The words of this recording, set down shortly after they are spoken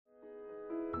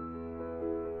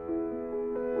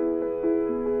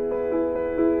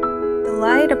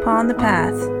Guide Upon the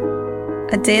Path,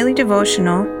 a daily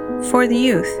devotional for the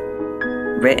youth,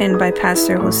 written by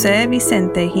Pastor Jose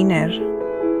Vicente Giner.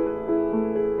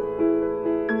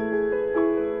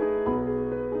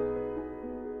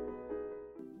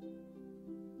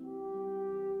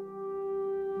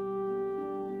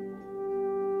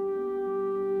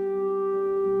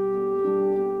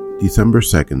 December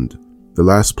 2nd, the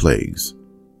last plagues.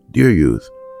 Dear youth,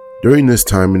 during this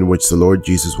time in which the Lord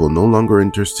Jesus will no longer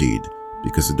intercede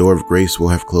because the door of grace will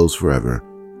have closed forever,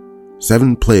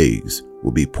 7 plagues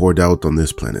will be poured out on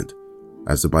this planet,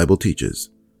 as the Bible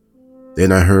teaches.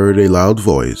 Then I heard a loud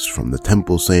voice from the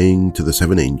temple saying to the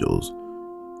 7 angels,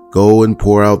 "Go and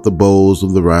pour out the bowls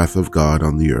of the wrath of God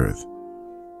on the earth."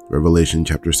 Revelation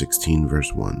chapter 16,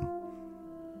 verse 1.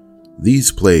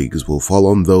 These plagues will fall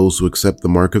on those who accept the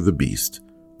mark of the beast,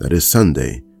 that is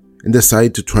Sunday, and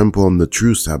decide to trample on the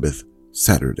true Sabbath,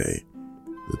 Saturday.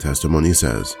 The testimony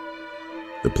says,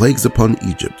 "The plagues upon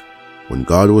Egypt, when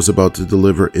God was about to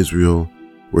deliver Israel,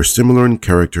 were similar in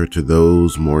character to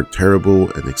those more terrible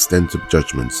and extensive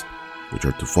judgments which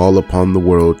are to fall upon the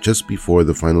world just before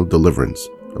the final deliverance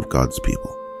of God's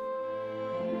people."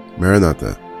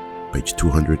 Maranatha, page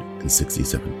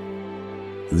 267.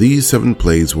 These 7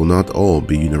 plagues will not all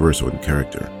be universal in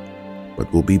character,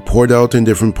 but will be poured out in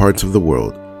different parts of the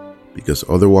world, because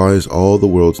otherwise all the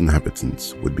world's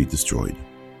inhabitants would be destroyed.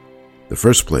 The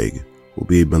first plague will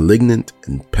be a malignant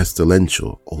and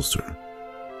pestilential ulcer.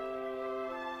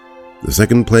 The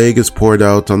second plague is poured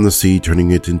out on the sea,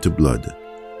 turning it into blood,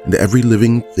 and every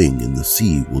living thing in the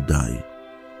sea will die.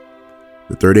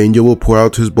 The third angel will pour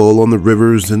out his bowl on the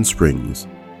rivers and springs,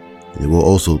 and it will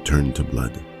also turn to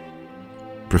blood.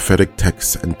 Prophetic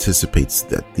text anticipates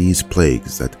that these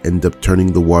plagues that end up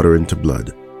turning the water into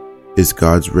blood is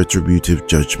God's retributive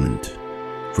judgment.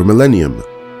 For millennium,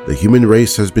 the human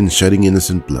race has been shedding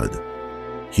innocent blood.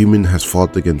 Human has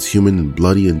fought against human in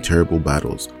bloody and terrible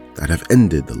battles that have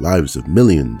ended the lives of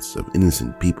millions of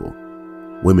innocent people,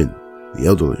 women, the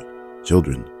elderly,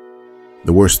 children.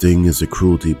 The worst thing is the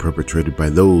cruelty perpetrated by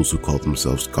those who call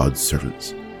themselves God's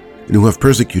servants, and who have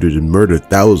persecuted and murdered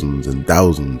thousands and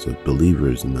thousands of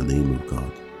believers in the name of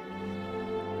God.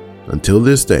 Until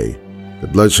this day, the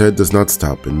bloodshed does not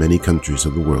stop in many countries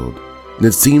of the world, and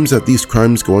it seems that these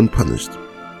crimes go unpunished.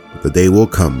 But the day will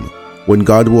come when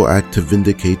God will act to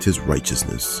vindicate his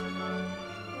righteousness.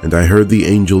 And I heard the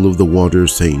angel of the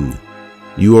waters saying,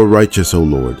 "You are righteous, O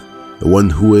Lord, the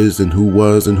one who is and who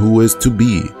was and who is to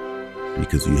be,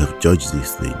 because you have judged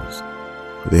these things.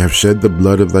 For they have shed the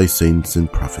blood of thy saints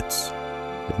and prophets,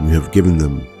 and you have given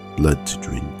them blood to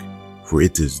drink, for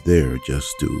it is their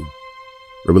just due."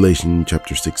 Revelation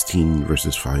chapter 16,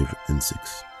 verses 5 and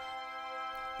 6.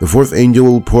 The fourth angel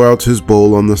will pour out his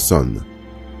bowl on the sun,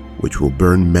 which will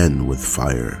burn men with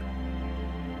fire.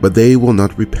 But they will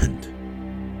not repent.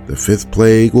 The 5th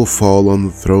plague will fall on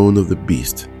the throne of the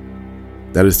beast.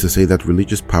 That is to say, that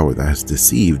religious power that has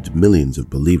deceived millions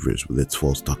of believers with its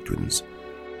false doctrines.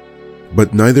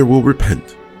 But neither will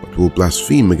repent, but will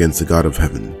blaspheme against the God of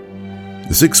heaven.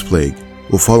 The 6th plague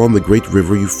will fall on the great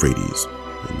river Euphrates,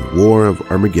 and the war of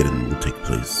Armageddon will take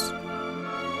place.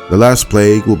 The last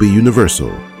plague will be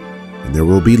universal, and there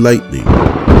will be lightning,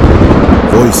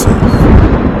 voices,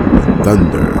 and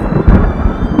thunder,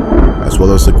 as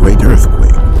well as a great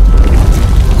earthquake,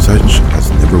 such as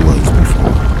never was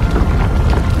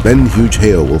before. Then huge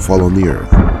hail will fall on the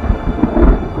earth,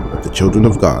 but the children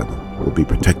of God will be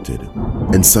protected,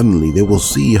 and suddenly they will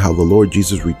see how the Lord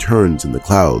Jesus returns in the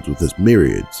clouds with his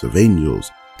myriads of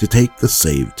angels to take the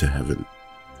saved to heaven.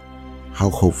 How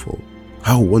hopeful,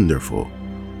 how wonderful.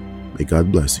 May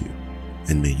God bless you,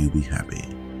 and may you be happy.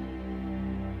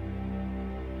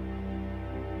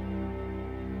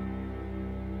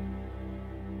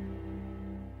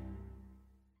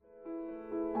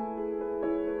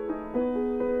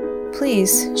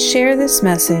 Please share this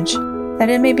message that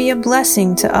it may be a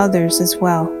blessing to others as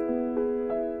well.